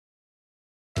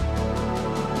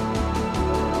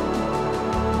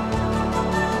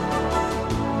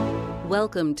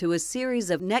Welcome to a series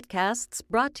of netcasts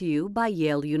brought to you by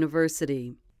Yale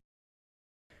University.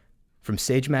 From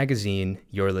Sage Magazine,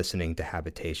 you're listening to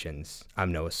Habitations.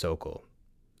 I'm Noah Sokol.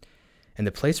 And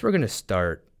the place we're going to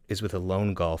start is with a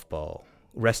lone golf ball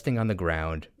resting on the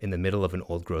ground in the middle of an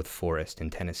old-growth forest in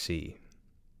Tennessee.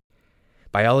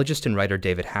 Biologist and writer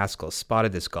David Haskell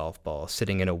spotted this golf ball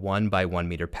sitting in a 1 by 1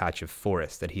 meter patch of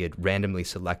forest that he had randomly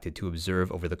selected to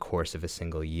observe over the course of a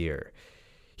single year.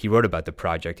 He wrote about the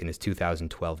project in his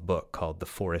 2012 book called The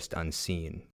Forest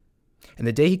Unseen. And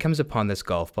the day he comes upon this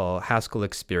golf ball, Haskell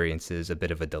experiences a bit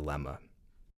of a dilemma.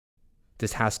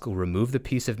 Does Haskell remove the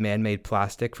piece of man-made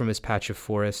plastic from his patch of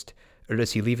forest, or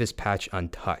does he leave his patch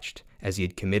untouched, as he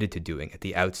had committed to doing at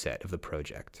the outset of the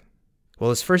project?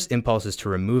 While his first impulse is to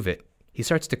remove it, he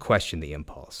starts to question the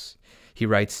impulse. He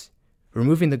writes,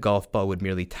 "Removing the golf ball would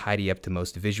merely tidy up the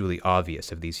most visually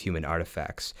obvious of these human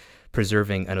artifacts,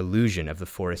 preserving an illusion of the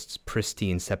forest's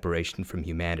pristine separation from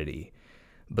humanity.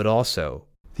 But also,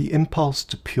 the impulse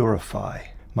to purify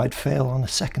might fail on a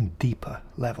second, deeper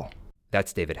level."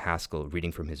 That's David Haskell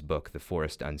reading from his book, The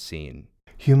Forest Unseen.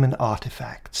 Human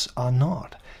artifacts are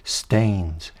not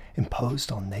stains imposed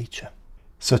on nature.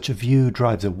 Such a view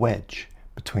drives a wedge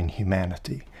between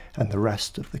humanity and the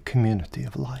rest of the community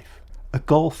of life. A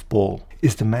golf ball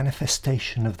is the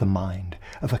manifestation of the mind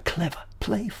of a clever,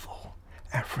 playful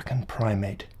African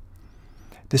primate.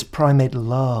 This primate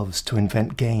loves to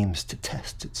invent games to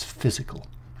test its physical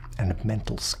and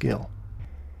mental skill.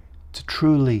 To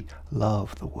truly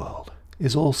love the world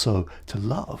is also to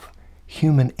love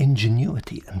human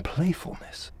ingenuity and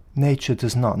playfulness. Nature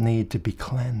does not need to be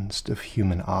cleansed of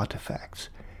human artifacts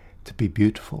to be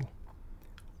beautiful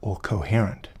or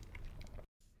coherent.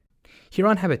 Here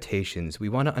on Habitations, we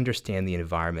want to understand the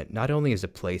environment not only as a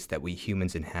place that we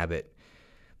humans inhabit,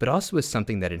 but also as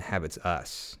something that inhabits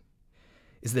us.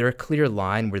 Is there a clear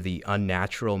line where the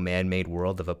unnatural man-made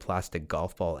world of a plastic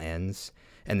golf ball ends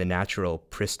and the natural,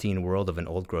 pristine world of an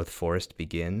old-growth forest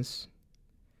begins?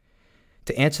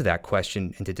 To answer that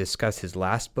question and to discuss his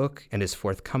last book and his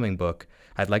forthcoming book,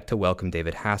 I'd like to welcome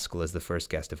David Haskell as the first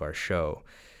guest of our show.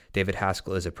 David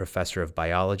Haskell is a professor of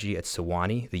biology at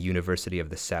Sewanee, the University of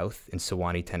the South in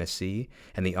Sewanee, Tennessee,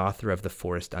 and the author of The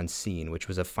Forest Unseen, which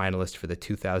was a finalist for the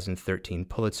 2013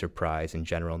 Pulitzer Prize in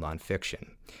General Nonfiction.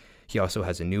 He also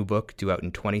has a new book due out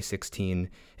in 2016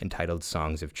 entitled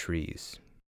Songs of Trees.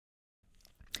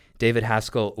 David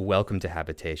Haskell, welcome to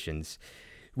Habitations.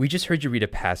 We just heard you read a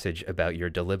passage about your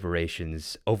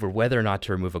deliberations over whether or not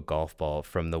to remove a golf ball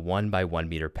from the 1 by 1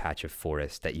 meter patch of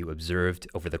forest that you observed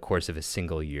over the course of a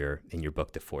single year in your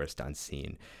book, The Forest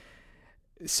Unseen.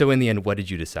 So in the end, what did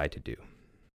you decide to do?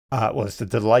 Well, it's a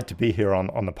delight to be here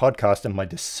on the podcast, and my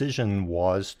decision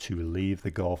was to leave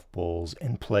the golf balls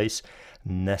in place,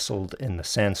 nestled in the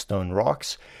sandstone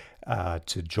rocks,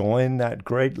 to join that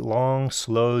great, long,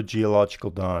 slow geological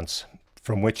dance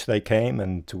from which they came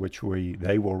and to which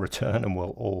they will return and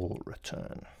will all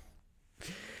return.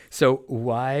 So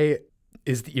why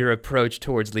is your approach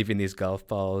towards leaving these golf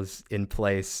balls in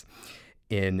place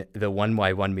in the 1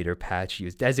 by 1 meter patch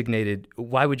you designated?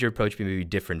 Why would your approach be maybe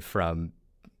different from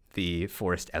the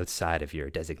forest outside of your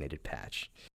designated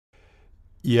patch?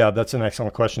 Yeah, that's an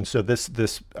excellent question. So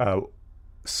this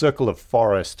circle of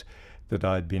forest that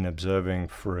I'd been observing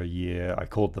for a year, I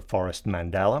called the Forest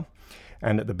Mandala.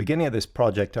 And at the beginning of this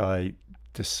project, I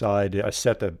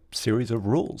set a series of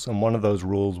rules. And one of those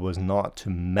rules was not to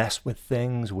mess with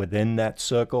things within that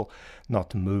circle,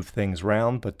 not to move things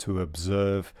around, but to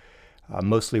observe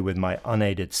mostly with my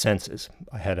unaided senses.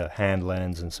 I had a hand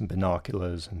lens and some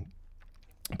binoculars.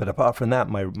 But apart from that,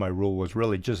 my rule was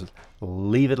really just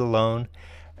leave it alone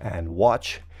and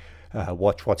watch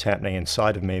what's happening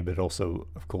inside of me, but also,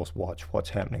 of course, watch what's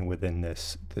happening within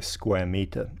this square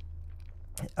meter.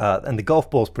 And the golf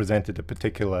balls presented a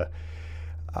particular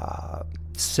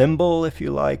symbol, if you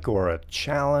like, or a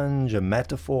challenge, a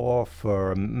metaphor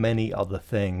for many other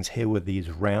things. Here were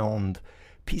these round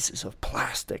pieces of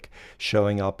plastic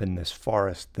showing up in this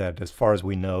forest that, as far as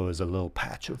we know, is a little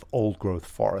patch of old-growth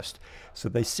forest. So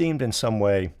they seemed in some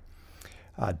way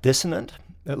dissonant,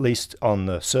 at least on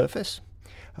the surface.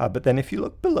 But then if you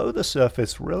look below the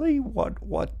surface, really what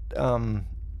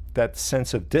that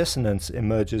sense of dissonance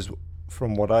emerges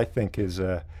from what I think is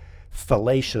a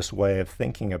fallacious way of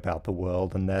thinking about the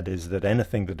world, and that is that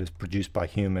anything that is produced by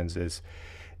humans is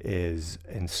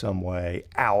in some way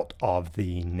out of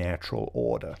the natural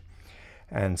order.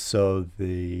 And so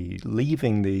the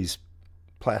leaving these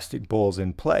plastic balls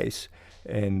in place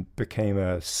and became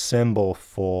a symbol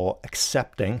for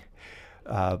accepting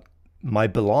my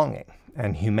belonging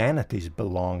and humanity's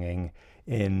belonging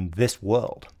in this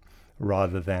world,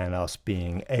 rather than us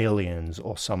being aliens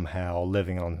or somehow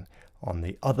living on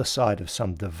the other side of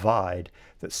some divide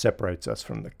that separates us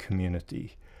from the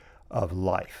community of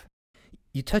life.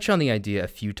 You touch on the idea a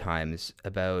few times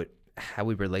about how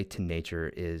we relate to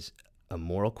nature is a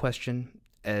moral question,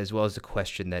 as well as a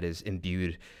question that is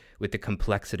imbued with the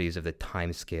complexities of the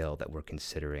time scale that we're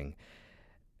considering.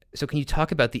 So can you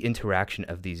talk about the interaction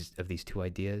of these two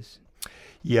ideas?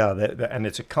 Yeah, and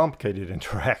it's a complicated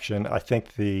interaction. I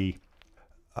think the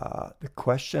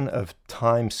question of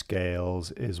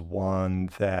timescales is one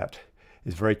that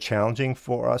is very challenging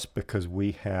for us because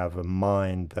we have a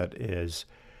mind that has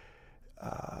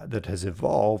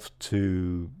evolved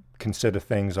to consider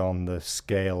things on the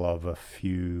scale of a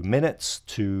few minutes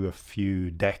to a few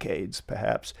decades,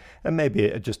 perhaps, and maybe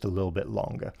just a little bit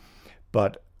longer.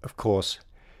 But of course,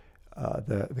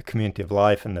 the community of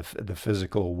life and the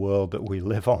physical world that we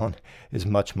live on is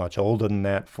much, much older than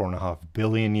that, 4.5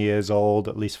 billion years old,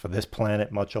 at least for this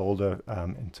planet, much older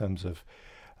in terms of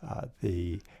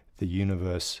the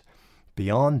universe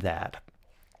beyond that.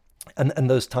 And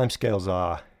those timescales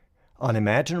are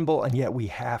unimaginable, and yet we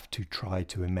have to try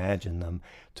to imagine them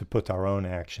to put our own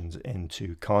actions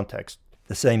into context.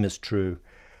 The same is true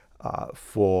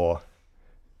for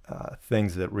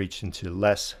things that reach into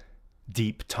less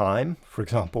deep time. For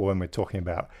example, when we're talking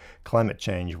about climate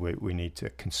change, we need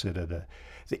to consider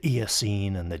the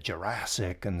Eocene and the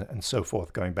Jurassic and so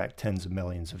forth, going back tens of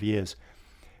millions of years.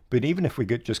 But even if we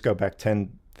could just go back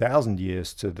 10,000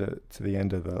 years to the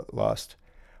end of the last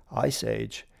ice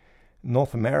age,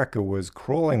 North America was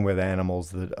crawling with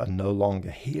animals that are no longer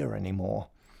here anymore,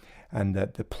 and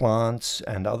that the plants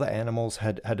and other animals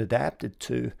had adapted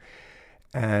to.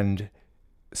 And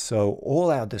so all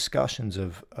our discussions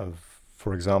of,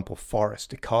 for example,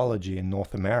 forest ecology in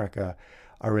North America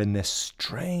are in this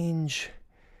strange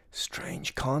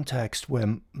context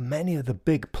where many of the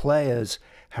big players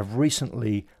have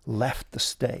recently left the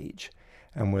stage.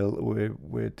 And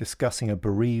we're discussing a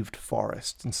bereaved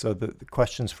forest. And so the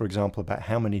questions, for example, about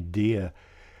how many deer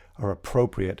are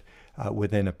appropriate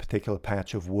within a particular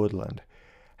patch of woodland,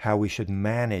 how we should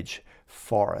manage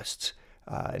forests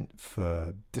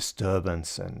for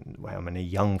disturbance, and how many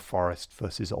young forests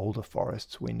versus older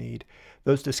forests we need.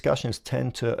 Those discussions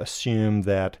tend to assume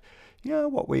that,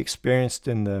 what we experienced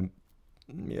in the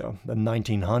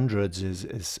 1900s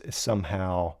is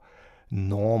somehow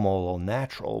normal or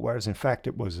natural, whereas in fact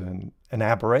it was an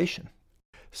aberration.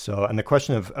 So, and the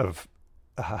question of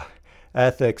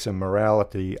ethics and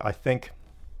morality, I think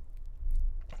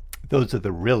those are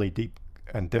the really deep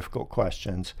and difficult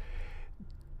questions.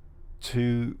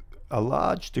 To a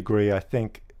large degree, I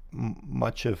think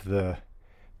much of the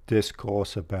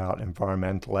discourse about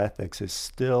environmental ethics is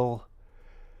still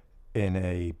in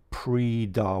a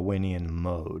pre-Darwinian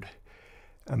mode.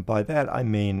 And by that I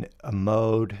mean a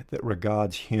mode that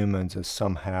regards humans as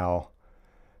somehow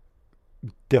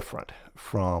different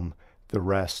from the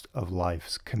rest of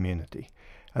life's community.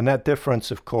 And that difference,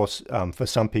 of course, for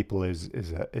some people is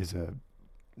a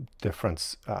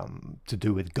difference to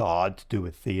do with God, to do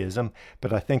with theism.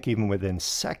 But I think even within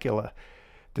secular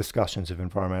discussions of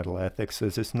environmental ethics,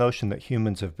 there's this notion that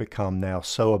humans have become now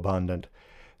so abundant,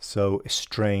 so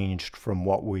estranged from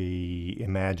what we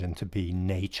imagine to be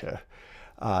nature,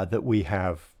 that we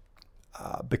have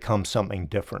become something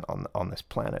different on this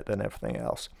planet than everything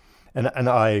else. And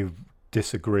I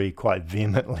disagree quite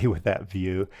vehemently with that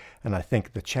view. And I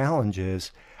think the challenge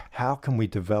is, how can we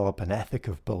develop an ethic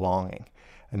of belonging,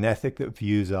 an ethic that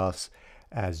views us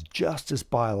as just as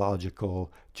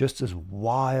biological, just as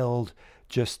wild,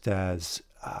 just as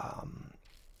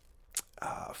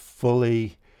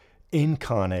fully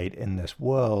incarnate in this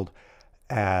world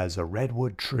as a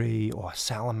redwood tree or a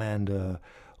salamander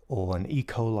or an E.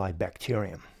 coli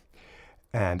bacterium.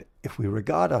 And if we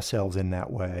regard ourselves in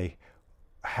that way,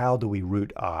 how do we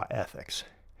root our ethics?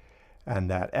 And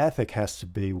that ethic has to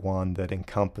be one that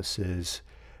encompasses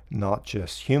not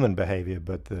just human behavior,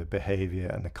 but the behavior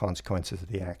and the consequences of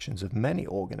the actions of many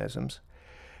organisms.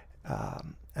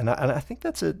 And I think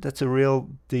that's a real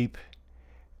deep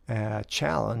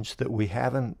challenge that we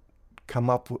haven't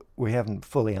we haven't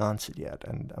fully answered yet.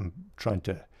 And I'm trying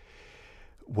to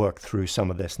work through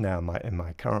some of this now in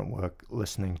my current work,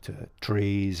 listening to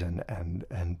trees and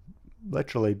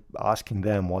literally asking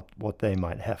them what they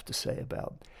might have to say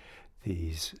about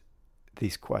these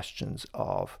questions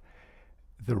of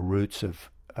the roots of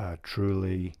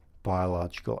truly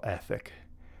biological ethic,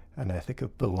 an ethic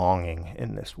of belonging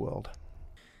in this world.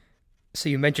 So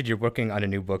you mentioned you're working on a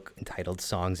new book entitled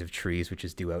Songs of Trees, which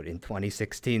is due out in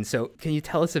 2016. So can you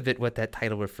tell us a bit what that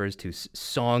title refers to,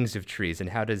 Songs of Trees, and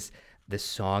how does the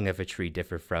song of a tree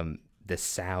differ from the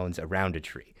sounds around a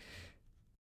tree.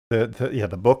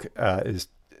 The book is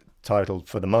titled,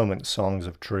 for the moment, Songs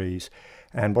of Trees.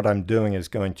 And what I'm doing is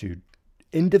going to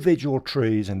individual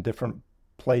trees in different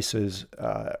places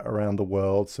around the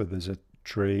world. So there's a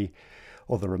tree,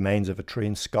 or the remains of a tree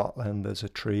in Scotland. There's a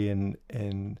tree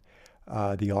in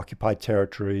the occupied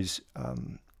territories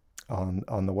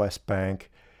on the West Bank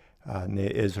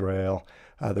near Israel.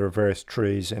 There are various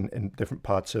trees in different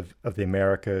parts of the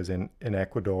Americas, in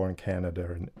Ecuador and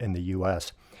Canada and in the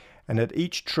U.S. And at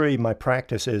each tree, my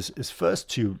practice is first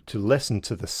to listen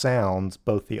to the sounds,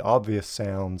 both the obvious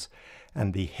sounds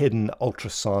and the hidden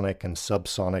ultrasonic and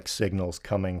subsonic signals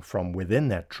coming from within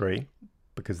that tree,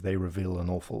 because they reveal an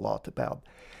awful lot about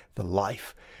the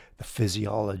life, the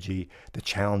physiology, the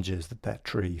challenges that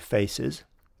tree faces.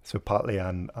 So partly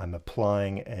I'm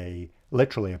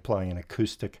literally applying an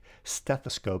acoustic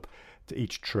stethoscope to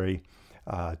each tree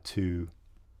to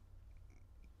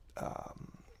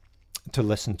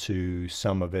listen to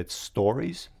some of its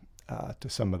stories, to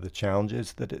some of the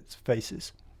challenges that it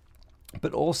faces,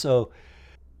 but also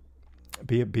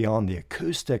beyond the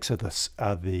acoustics of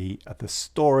the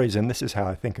stories. And this is how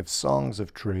I think of Songs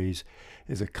of Trees,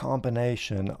 is a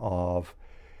combination of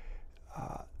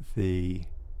the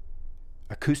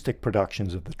acoustic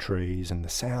productions of the trees and the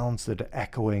sounds that are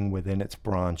echoing within its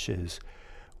branches,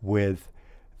 with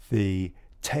the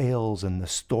tales and the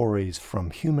stories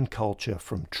from human culture,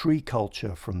 from tree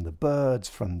culture, from the birds,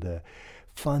 from the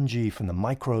fungi, from the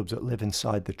microbes that live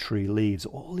inside the tree leaves.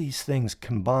 All these things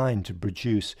combine to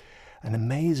produce an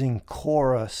amazing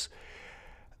chorus,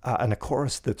 and a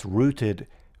chorus that's rooted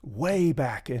way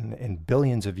back in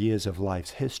billions of years of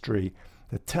life's history,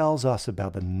 that tells us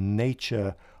about the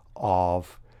nature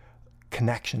of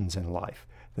connections in life,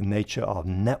 the nature of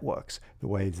networks, the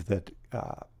ways that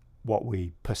what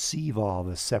we perceive of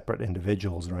as separate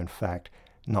individuals are in fact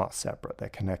not separate. They're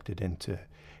connected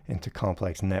into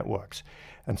complex networks.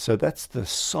 And so that's the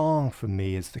song for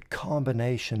me, is the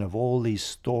combination of all these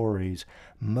stories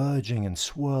merging and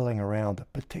swirling around a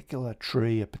particular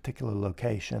tree, a particular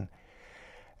location.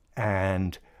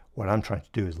 And what I'm trying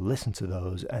to do is listen to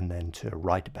those and then to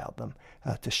write about them,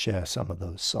 to share some of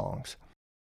those songs.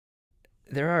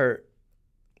 There are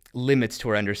limits to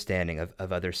our understanding of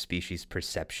other species'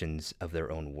 perceptions of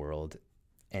their own world.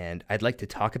 And I'd like to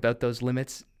talk about those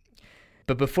limits.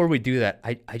 But before we do that,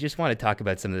 I just want to talk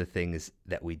about some of the things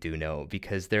that we do know,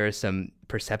 because there are some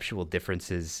perceptual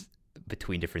differences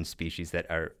between different species that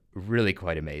are really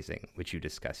quite amazing, which you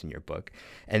discuss in your book.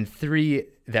 And three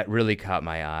that really caught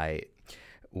my eye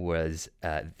was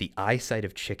the eyesight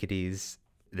of chickadees,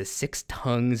 the 6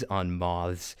 tongues on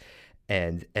moths,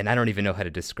 and I don't even know how to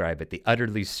describe it, the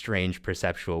utterly strange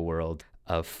perceptual world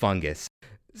of fungus.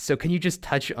 So can you just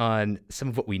touch on some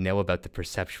of what we know about the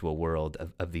perceptual world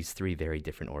of these 3 very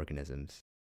different organisms?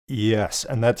 Yes,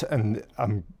 and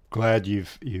I'm glad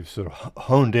you've sort of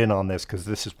honed in on this, because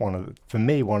this is for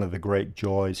me one of the great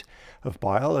joys of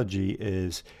biology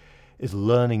is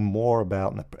learning more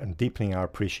about and deepening our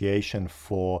appreciation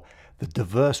for the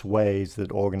diverse ways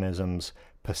that organisms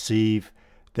perceive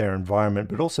their environment,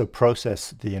 but also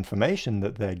process the information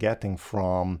that they're getting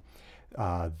from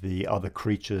the other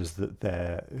creatures that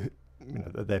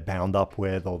they're bound up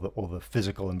with, or the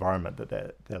physical environment that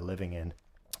they're living in.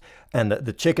 And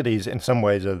the chickadees, in some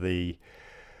ways, are the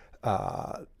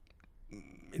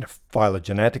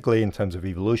phylogenetically, in terms of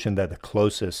evolution, they're the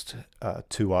closest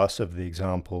to us of the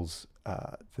examples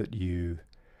that you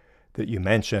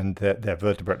mentioned. They're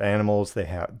vertebrate animals. They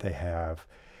have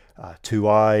 2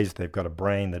 eyes. They've got a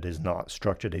brain that is not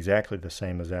structured exactly the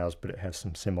same as ours, but it has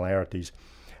some similarities.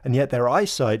 And yet their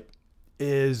eyesight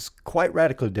is quite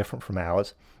radically different from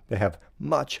ours. They have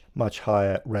much, much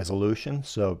higher resolution.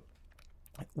 So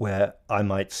where I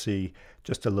might see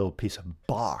just a little piece of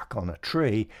bark on a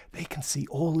tree, they can see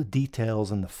all the details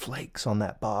and the flakes on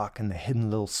that bark and the hidden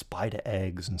little spider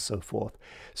eggs and so forth.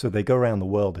 So they go around the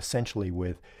world essentially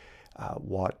with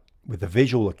the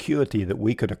visual acuity that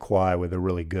we could acquire with a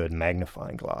really good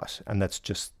magnifying glass. And that's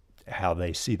just how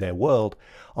they see their world.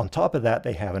 On top of that,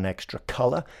 they have an extra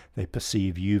color. They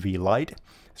perceive UV light.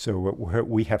 So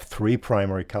we have 3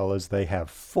 primary colors. They have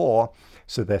 4.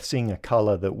 So they're seeing a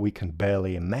color that we can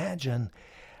barely imagine.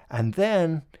 And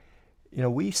then,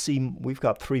 we've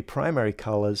got 3 primary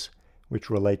colors, which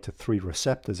relate to 3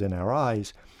 receptors in our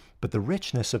eyes. But the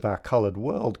richness of our colored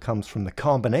world comes from the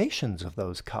combinations of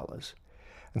those colors.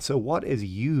 And so what is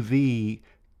UV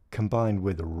combined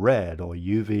with red, or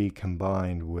UV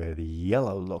combined with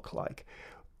yellow, look like?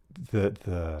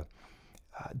 The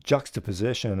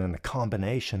juxtaposition and the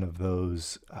combination of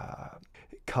those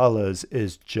colors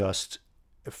is just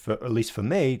at least for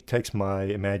me, takes my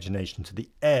imagination to the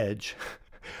edge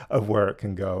of where it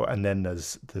can go, and then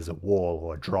there's a wall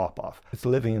or a drop-off. It's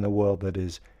living in a world that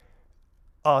is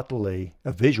a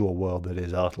visual world that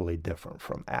is utterly different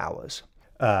from ours.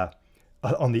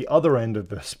 On the other end of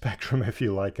the spectrum, if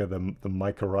you like, are the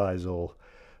mycorrhizal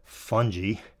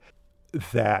fungi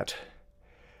that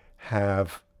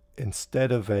have,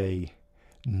 instead of a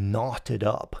knotted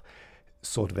up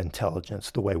sort of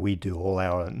intelligence, the way we do, all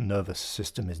our nervous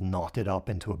system is knotted up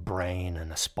into a brain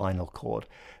and a spinal cord.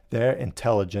 Their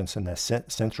intelligence and their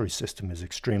sensory system is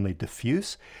extremely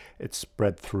diffuse. It's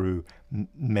spread through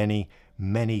many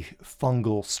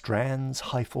fungal strands,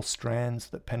 hyphal strands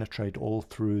that penetrate all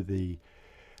through the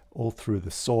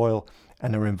soil,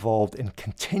 and are involved in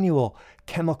continual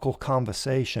chemical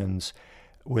conversations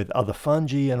with other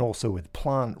fungi and also with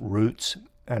plant roots,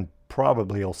 and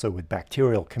probably also with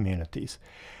bacterial communities.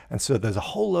 And so there's a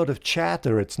whole lot of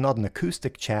chatter. It's not an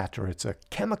acoustic chatter, it's a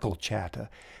chemical chatter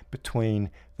between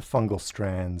the fungal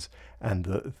strands and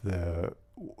the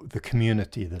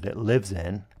community that it lives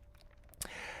in.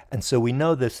 And so we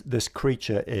know this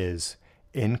creature is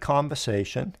in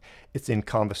conversation. It's in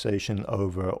conversation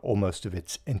over almost of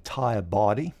its entire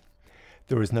body.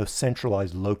 There is no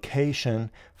centralized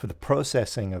location for the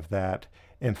processing of that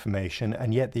information,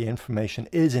 and yet the information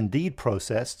is indeed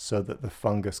processed so that the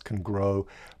fungus can grow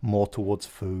more towards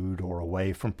food or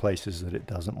away from places that it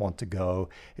doesn't want to go.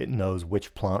 It knows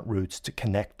which plant roots to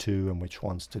connect to and which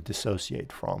ones to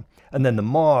dissociate from. And then the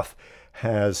moth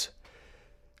has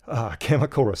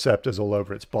chemical receptors all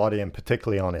over its body, and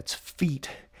particularly on its feet.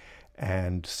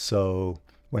 And so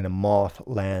when a moth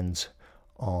lands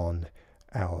on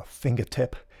our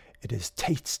fingertip, it is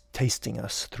tasting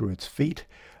us through its feet.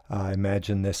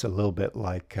 Imagine this a little bit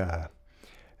like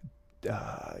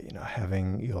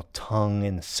having your tongue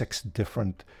in 6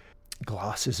 different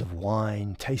glasses of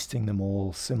wine, tasting them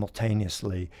all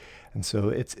simultaneously. And so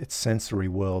its sensory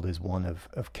world is one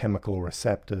of chemical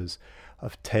receptors,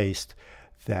 of taste,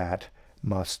 that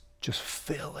must just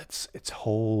fill its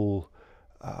whole,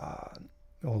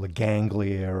 all the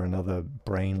ganglia and other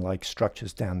brain-like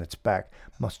structures down its back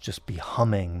must just be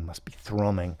humming, must be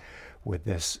thrumming with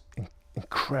this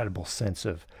incredible sense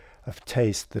of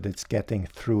taste that it's getting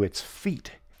through its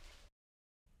feet.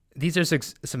 These are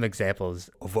some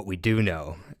examples of what we do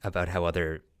know about how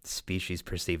other species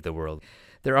perceive the world.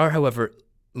 There are, however,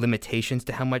 limitations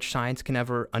to how much science can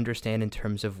ever understand in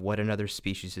terms of what another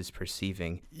species is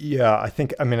perceiving. Yeah, I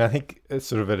think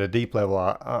sort of at a deep level,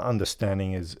 our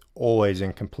understanding is always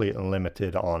incomplete and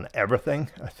limited on everything.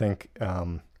 I think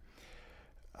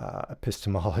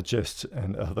epistemologists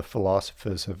and other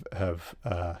philosophers have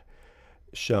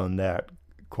shown that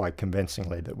quite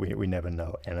convincingly, that we never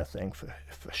know anything for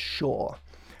sure.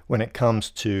 When it comes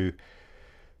to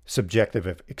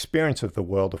subjective experience of the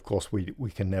world, of course,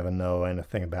 we can never know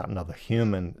anything about another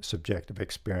human subjective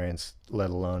experience,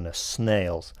 let alone a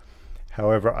snail's.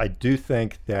 However, I do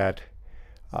think that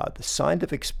the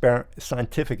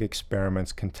scientific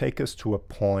experiments can take us to a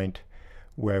point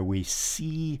where we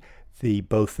see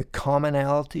both the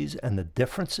commonalities and the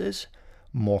differences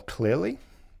more clearly.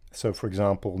 So, for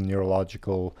example,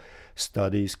 neurological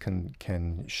studies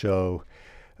can show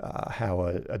how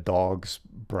a dog's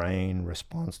brain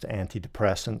responds to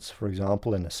antidepressants, for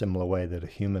example, in a similar way that a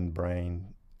human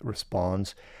brain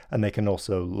responds. And they can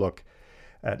also look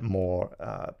at more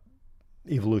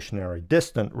evolutionary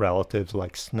distant relatives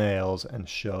like snails and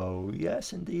show,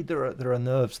 yes, indeed, there are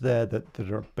nerves there that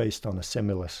are based on a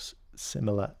similar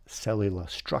cellular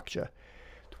structure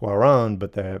to our own,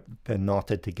 but they're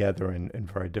knotted together in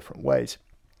very different ways.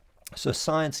 So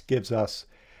science gives us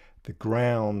the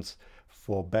grounds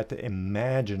for better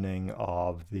imagining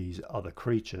of these other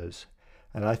creatures.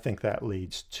 And I think that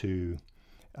leads to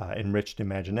enriched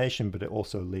imagination, but it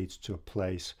also leads to a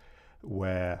place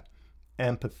where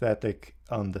empathetic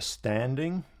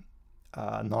understanding,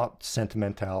 not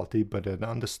sentimentality, but an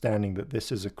understanding that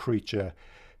this is a creature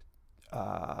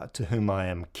to whom I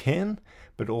am kin,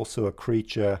 but also a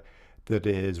creature that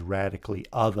is radically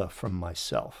other from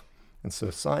myself. And so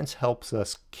science helps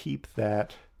us keep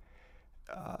that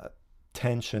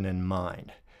tension in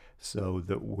mind, so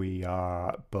that we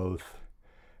are both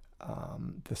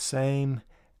the same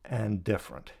and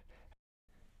different.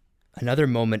 Another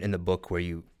moment in the book where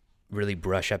you really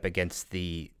brush up against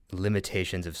the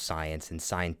limitations of science and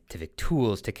scientific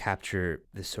tools to capture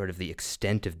the sort of the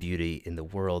extent of beauty in the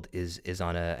world is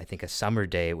on I think a summer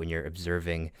day when you're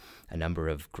observing a number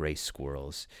of gray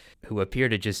squirrels who appear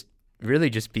to just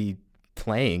be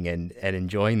playing and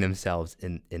enjoying themselves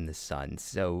in the sun.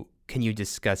 So can you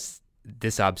discuss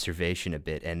this observation a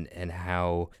bit and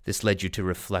how this led you to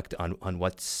reflect on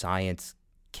what science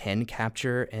can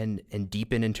capture and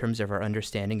deepen in terms of our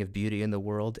understanding of beauty in the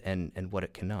world and what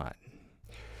it cannot.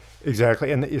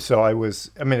 Exactly. And so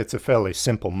it's a fairly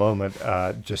simple moment,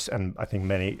 and I think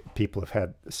many people have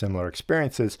had similar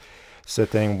experiences,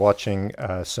 sitting, watching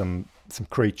some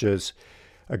creatures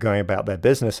going about their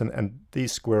business. And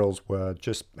these squirrels were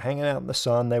just hanging out in the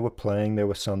sun. They were playing, they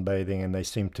were sunbathing, and they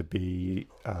seemed to be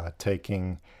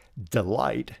taking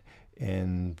delight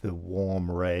in the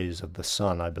warm rays of the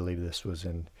sun. I believe this was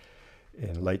in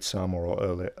late summer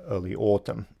or early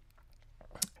autumn.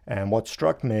 And what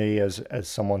struck me as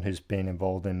someone who's been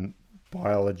involved in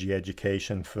biology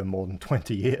education for more than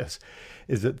 20 years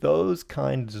is that those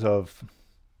kinds of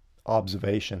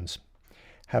observations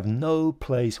have no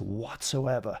place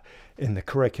whatsoever in the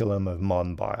curriculum of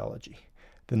modern biology.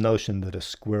 The notion that a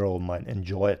squirrel might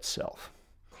enjoy itself,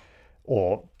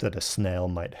 or that a snail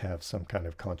might have some kind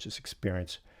of conscious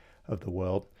experience of the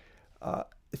world,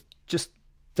 it just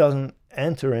doesn't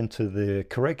enter into the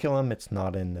curriculum. It's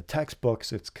not in the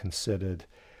textbooks. It's considered,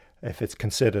 if it's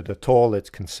considered at all, it's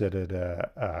considered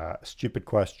a stupid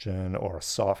question or a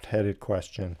soft-headed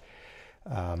question.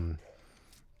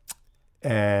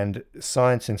 And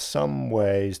science in some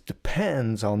ways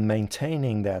depends on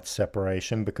maintaining that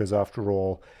separation because, after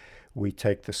all, we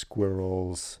take the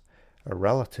squirrels'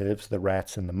 relatives, the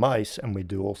rats and the mice, and we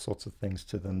do all sorts of things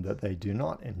to them that they do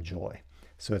not enjoy.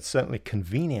 So it's certainly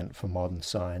convenient for modern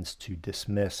science to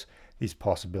dismiss these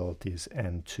possibilities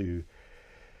and to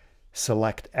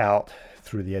select out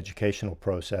through the educational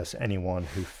process anyone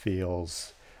who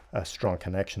feels a strong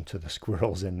connection to the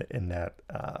squirrels in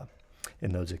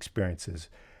those experiences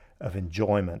of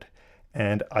enjoyment.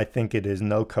 And I think it is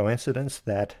no coincidence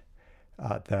that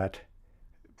that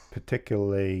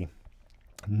particularly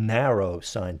narrow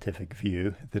scientific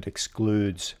view that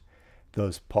excludes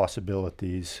those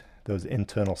possibilities, those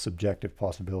internal subjective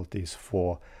possibilities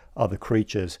for other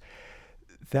creatures,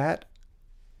 that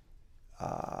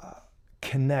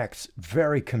connects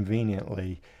very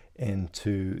conveniently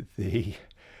into the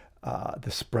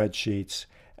spreadsheets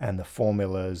and the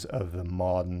formulas of the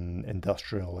modern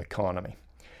industrial economy.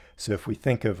 So if we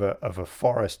think of a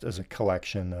forest as a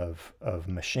collection of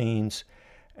machines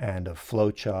and of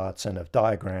flowcharts and of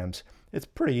diagrams, it's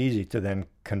pretty easy to then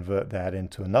convert that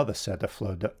into another set of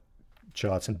flow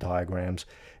charts and diagrams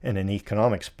in an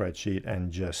economic spreadsheet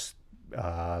and just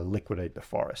liquidate the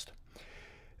forest.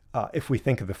 If we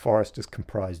think of the forest as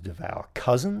comprised of our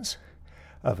cousins,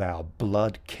 of our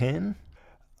blood kin,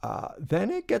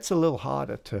 then it gets a little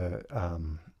harder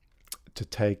to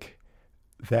take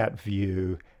that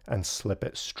view and slip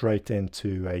it straight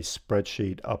into a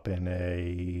spreadsheet up in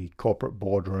a corporate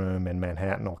boardroom in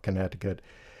Manhattan or Connecticut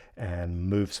and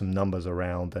move some numbers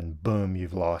around, and boom,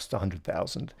 you've lost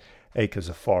 100,000 acres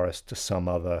of forest to some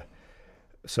other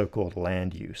so-called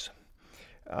land use.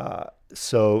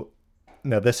 So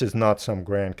now this is not some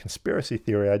grand conspiracy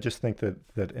theory. I just think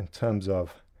that in terms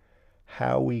of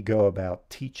how we go about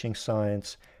teaching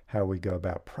science, how we go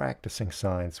about practicing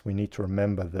science, we need to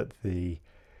remember that the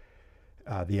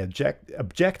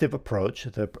objective approach,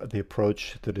 the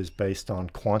approach that is based on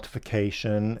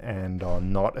quantification and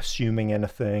on not assuming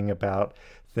anything about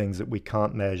things that we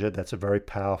can't measure, that's a very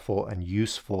powerful and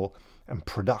useful and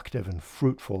productive and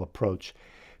fruitful approach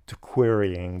to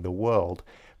querying the world.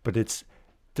 But it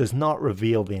does not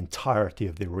reveal the entirety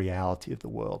of the reality of the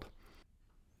world.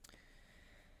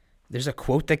 There's a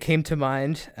quote that came to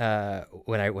mind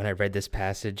when I read this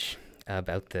passage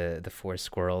about the forest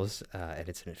squirrels, and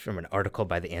it's from an article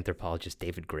by the anthropologist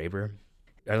David Graeber.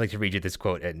 I'd like to read you this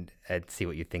quote and see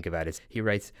what you think about it. He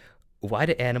writes, "Why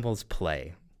do animals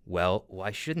play? Well,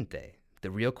 why shouldn't they?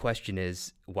 The real question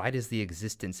is, why does the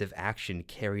existence of action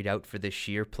carried out for the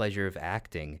sheer pleasure of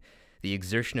acting, the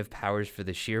exertion of powers for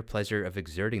the sheer pleasure of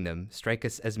exerting them, strike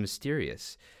us as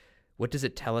mysterious? What does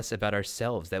it tell us about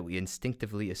ourselves that we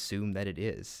instinctively assume that it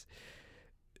is?"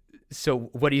 So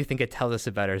what do you think it tells us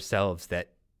about ourselves that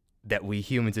we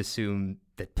humans assume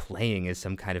that playing is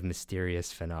some kind of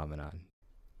mysterious phenomenon?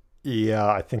 Yeah,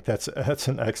 I think that's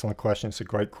an excellent question. It's a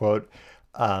great quote.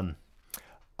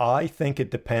 I think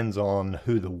it depends on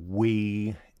who the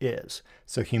we is.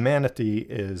 So humanity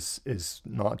is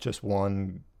not just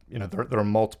one. There are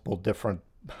multiple different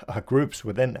groups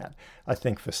within that. I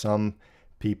think for some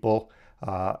people,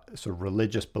 sort of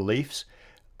religious beliefs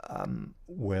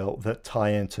that tie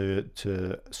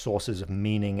into sources of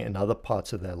meaning in other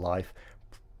parts of their life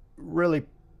really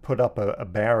put up a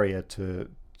barrier to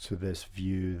this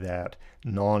view that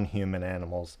non-human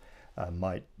animals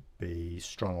might be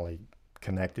strongly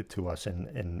connected to us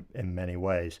in many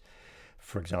ways.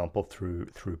 for example,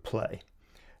 through play.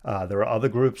 There are other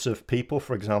groups of people,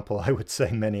 for example, I would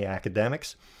say many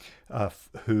academics,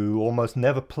 who almost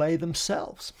never play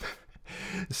themselves.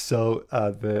 So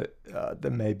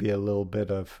there may be a little bit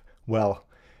of, well,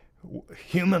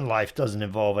 human life doesn't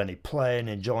involve any play and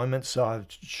enjoyment, so I'm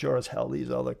sure as hell these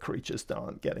other creatures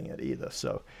aren't getting it either.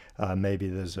 So maybe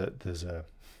there's a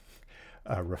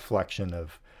reflection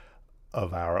of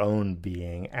our own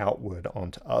being outward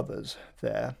onto others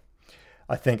there.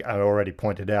 I think I already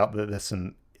pointed out that there's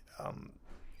some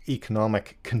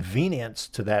economic convenience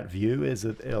to that view, is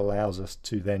that it allows us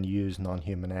to then use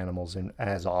non-human animals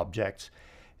as objects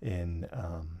in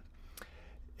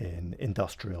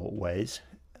industrial ways,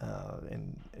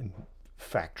 in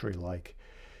factory-like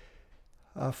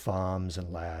farms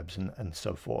and labs and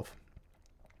so forth.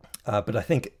 But I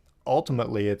think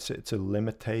ultimately it's a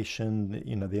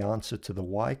limitation, the answer to the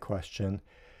why question,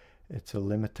 it's a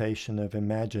limitation of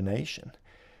imagination.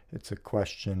 It's a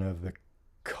question of the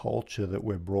culture that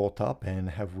we're brought up in.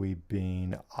 Have we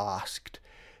been asked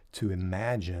to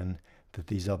imagine that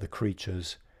these other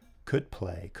creatures could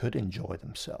play, could enjoy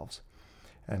themselves?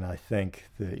 And I think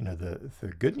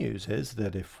the good news is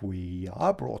that if we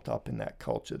are brought up in that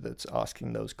culture that's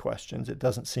asking those questions, it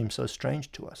doesn't seem so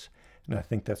strange to us. And I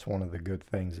think that's one of the good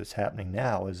things that's happening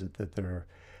now, is that there are,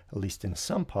 at least in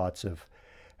some parts of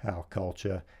our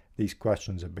culture, these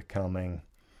questions are becoming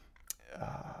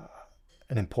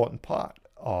an important part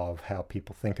of how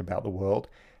people think about the world,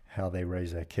 how they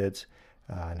raise their kids,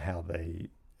 and how they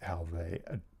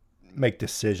make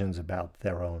decisions about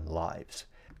their own lives.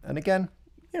 And again,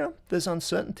 there's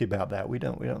uncertainty about that. We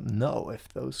don't know if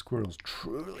those squirrels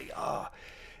truly are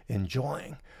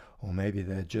enjoying, or maybe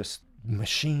they're just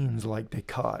machines like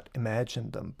Descartes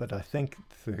imagined them. But I think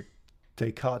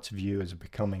Descartes' view is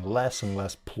becoming less and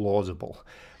less plausible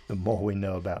the more we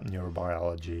know about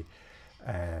neurobiology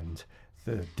and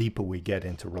the deeper we get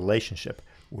into relationship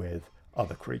with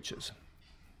other creatures.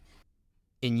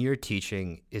 In your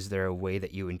teaching, is there a way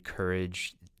that you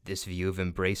encourage this view of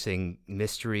embracing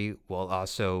mystery while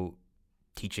also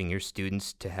teaching your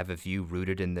students to have a view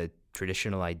rooted in the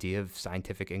traditional idea of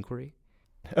scientific inquiry?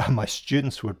 My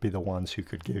students would be the ones who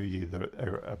could give you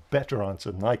a better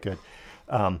answer than I could.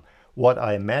 What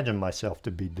I imagine myself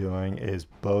to be doing is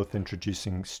both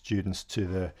introducing students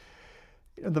to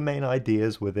the main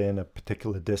ideas within a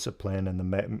particular discipline and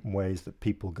the ways that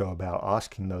people go about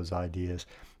asking those ideas,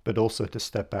 but also to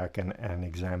step back and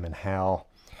examine how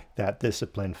that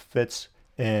discipline fits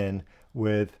in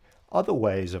with other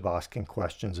ways of asking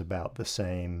questions about the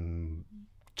same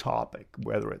topic,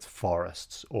 whether it's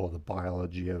forests or the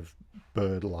biology of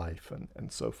bird life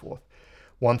and so forth.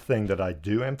 One thing that I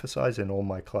do emphasize in all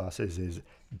my classes is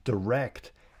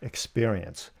direct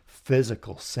experience,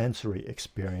 physical, sensory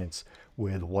experience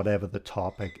with whatever the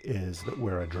topic is that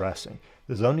we're addressing.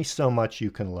 There's only so much you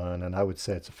can learn, and I would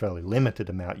say it's a fairly limited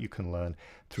amount you can learn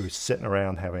through sitting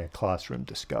around having a classroom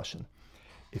discussion.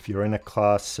 If you're in a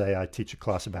class, say I teach a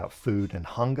class about food and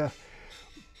hunger,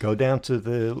 go down to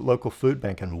the local food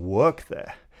bank and work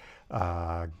there.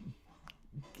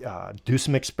 Do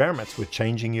some experiments with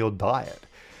changing your diet.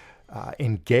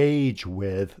 Engage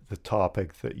with the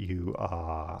topic that you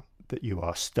are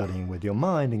studying with your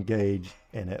mind. Engage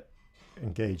in it.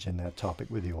 Engage in that topic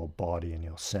with your body and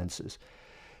your senses.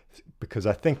 Because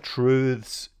I think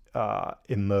truths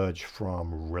emerge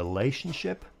from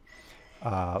relationship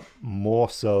more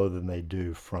so than they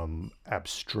do from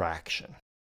abstraction.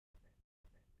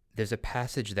 There's a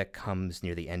passage that comes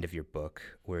near the end of your book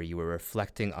where you were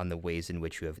reflecting on the ways in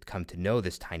which you have come to know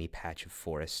this tiny patch of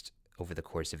forest over the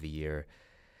course of a year,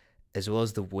 as well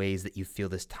as the ways that you feel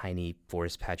this tiny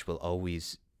forest patch will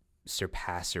always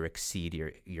surpass or exceed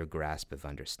your grasp of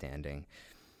understanding.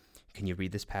 Can you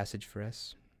read this passage for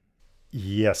us?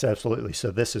 Yes, absolutely.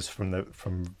 So this is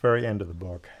from very end of the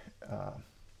book.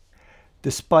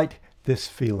 Despite this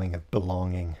feeling of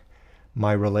belonging,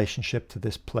 my relationship to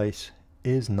this place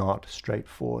is not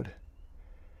straightforward.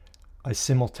 I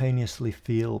simultaneously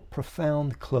feel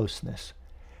profound closeness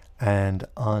and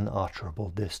unutterable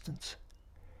distance.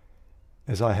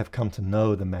 As I have come to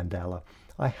know the mandala,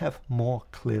 I have more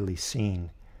clearly seen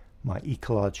my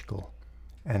ecological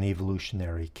and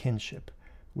evolutionary kinship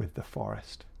with the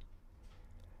forest.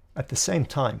 At the same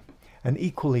time, an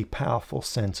equally powerful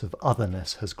sense of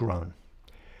otherness has grown.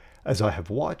 As I have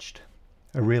watched,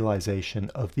 a realization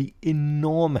of the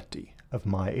enormity of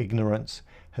my ignorance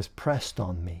has pressed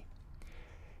on me.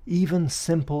 Even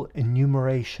simple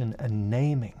enumeration and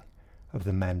naming of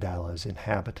the mandala's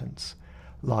inhabitants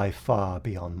lie far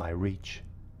beyond my reach.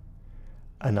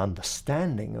 An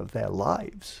understanding of their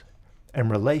lives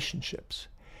and relationships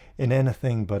in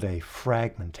anything but a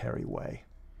fragmentary way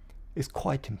is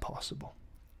quite impossible.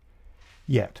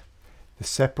 Yet, the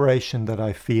separation that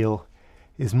I feel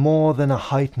is more than a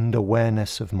heightened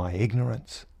awareness of my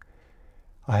ignorance.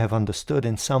 I have understood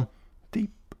in some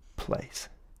deep place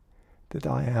that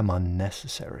I am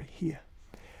unnecessary here,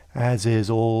 as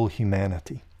is all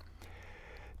humanity.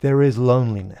 There is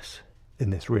loneliness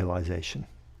in this realization,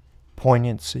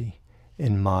 poignancy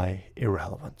in my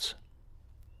irrelevance.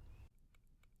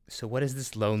 So what does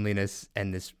this loneliness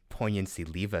and this poignancy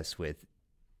leave us with?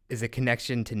 Is a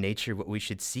connection to nature what we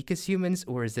should seek as humans,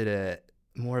 or is it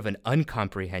more of an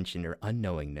uncomprehension or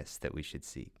unknowingness that we should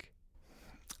seek?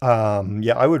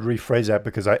 Yeah, I would rephrase that,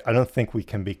 because I don't think we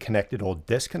can be connected or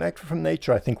disconnected from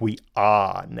nature. I think we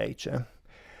are nature.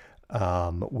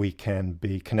 We can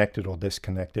be connected or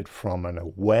disconnected from an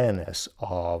awareness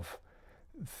of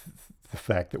the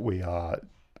fact that we are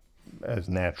as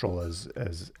natural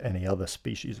as any other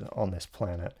species on this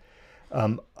planet.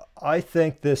 I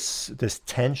think this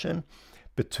tension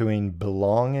between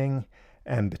belonging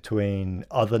and between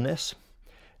otherness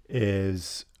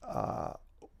is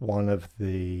one of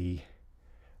the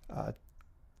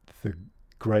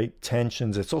great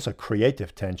tensions. It's also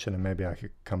creative tension, and maybe I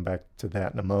could come back to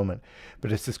that in a moment.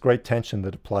 But it's this great tension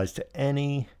that applies to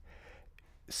any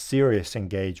serious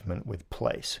engagement with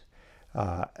place.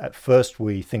 At first,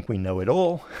 we think we know it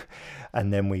all,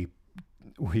 and then we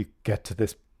get to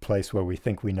this place where we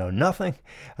think we know nothing,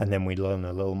 and then we learn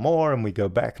a little more, and we go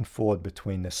back and forth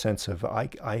between the sense of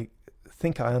I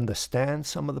think I understand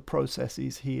some of the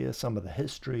processes here, some of the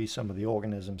history, some of the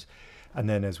organisms, and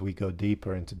then as we go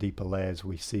deeper into deeper layers,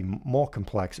 we see more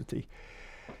complexity,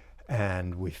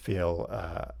 and we feel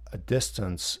a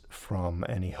distance from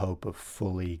any hope of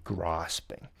fully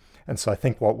grasping. And so I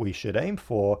think what we should aim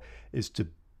for is to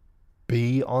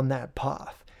be on that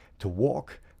path, to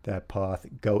walk that path,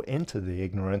 go into the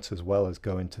ignorance as well as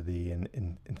go into the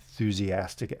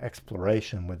enthusiastic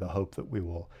exploration with the hope that we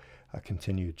will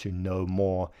continue to know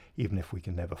more, even if we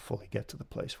can never fully get to the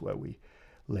place where we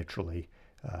literally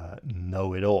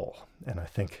know it all. And I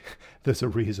think there's a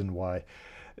reason why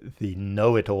the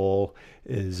know-it-all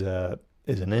is an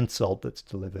insult that's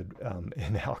delivered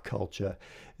in our culture,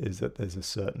 is that there's a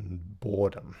certain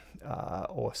boredom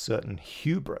or certain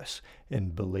hubris in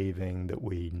believing that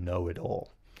we know it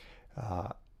all.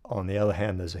 On the other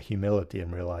hand, there's a humility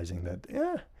in realizing that,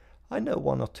 I know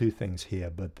one or two things here,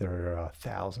 but there are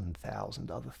 1,000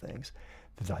 other things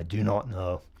that I do not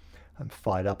know. I'm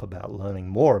fired up about learning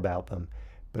more about them,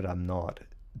 but I'm not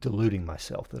deluding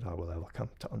myself that I will ever come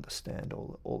to understand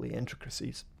all the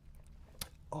intricacies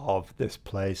of this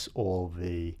place, all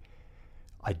the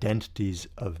identities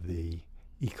of the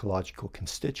ecological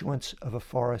constituents of a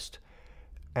forest,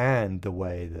 and the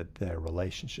way that their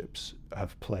relationships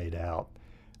have played out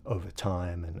over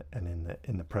time and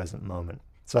in the present moment.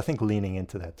 So I think leaning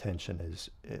into that tension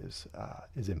is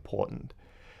important.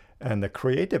 And the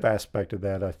creative aspect of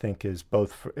that, I think, is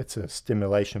it's a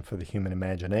stimulation for the human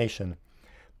imagination,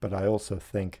 but I also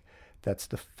think that's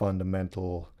the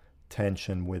fundamental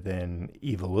tension within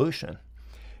evolution,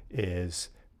 is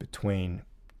between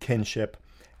kinship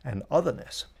and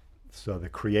otherness. So the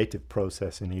creative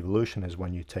process in evolution is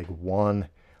when you take one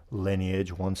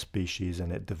lineage, one species,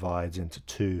 and it divides into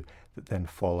two that then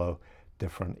follow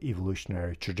different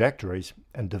evolutionary trajectories,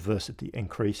 and diversity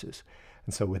increases.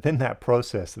 And so within that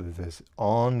process, there's this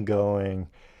ongoing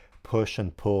push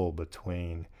and pull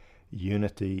between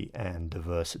unity and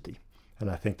diversity. And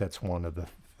I think that's one of the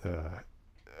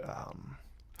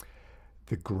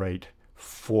great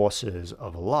forces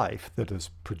of life that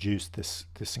has produced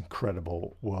this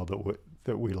incredible world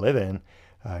that we live in,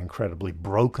 incredibly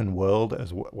broken world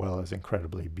as well as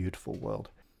incredibly beautiful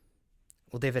world.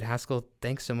 Well, David Haskell,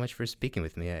 thanks so much for speaking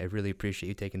with me. I really appreciate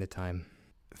you taking the time.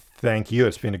 Thank you.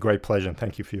 It's been a great pleasure, and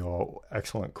thank you for your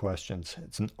excellent questions.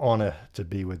 It's an honor to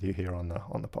be with you here on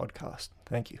the podcast.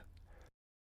 Thank you.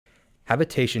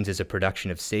 Habitations is a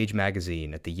production of Sage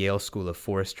Magazine at the Yale School of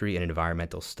Forestry and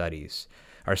Environmental Studies.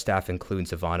 Our staff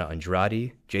includes Ivana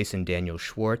Andrade, Jason Daniel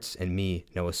Schwartz, and me,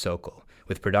 Noah Sokol,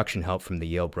 with production help from the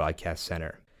Yale Broadcast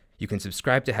Center. You can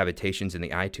subscribe to Habitations in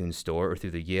the iTunes Store or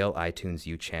through the Yale iTunes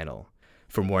U channel.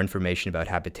 For more information about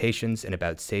Habitations and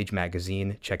about Sage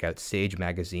Magazine, check out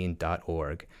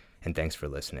sagemagazine.org. And thanks for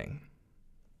listening.